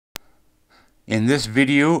In this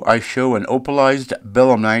video, I show an opalized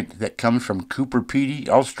belemnite that comes from Cooper Pedy,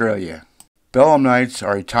 Australia. Belemnites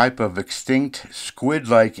are a type of extinct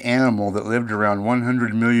squid-like animal that lived around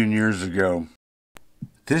 100 million years ago.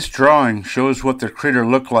 This drawing shows what the critter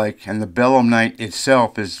looked like, and the belemnite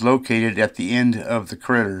itself is located at the end of the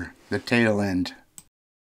critter, the tail end.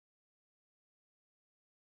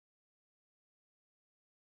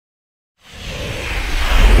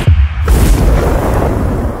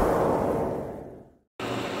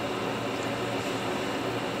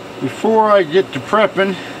 Before I get to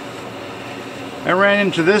prepping, I ran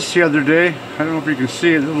into this the other day. I don't know if you can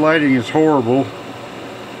see it, the lighting is horrible.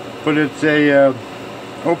 But it's a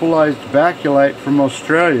opalized baculite from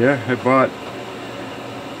Australia. I bought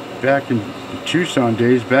back in the Tucson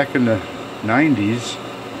days, back in the 90s.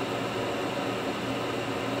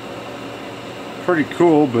 Pretty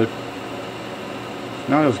cool, but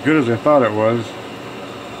not as good as I thought it was.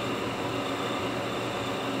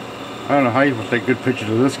 I don't know how you will take good pictures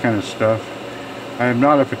of this kind of stuff. I am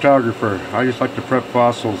not a photographer. I just like to prep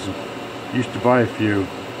fossils. Used to buy a few.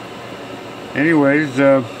 Anyways,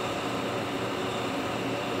 that's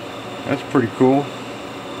pretty cool.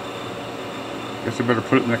 Guess I better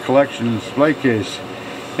put it in the collection display case.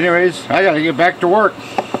 Anyways, I gotta get back to work.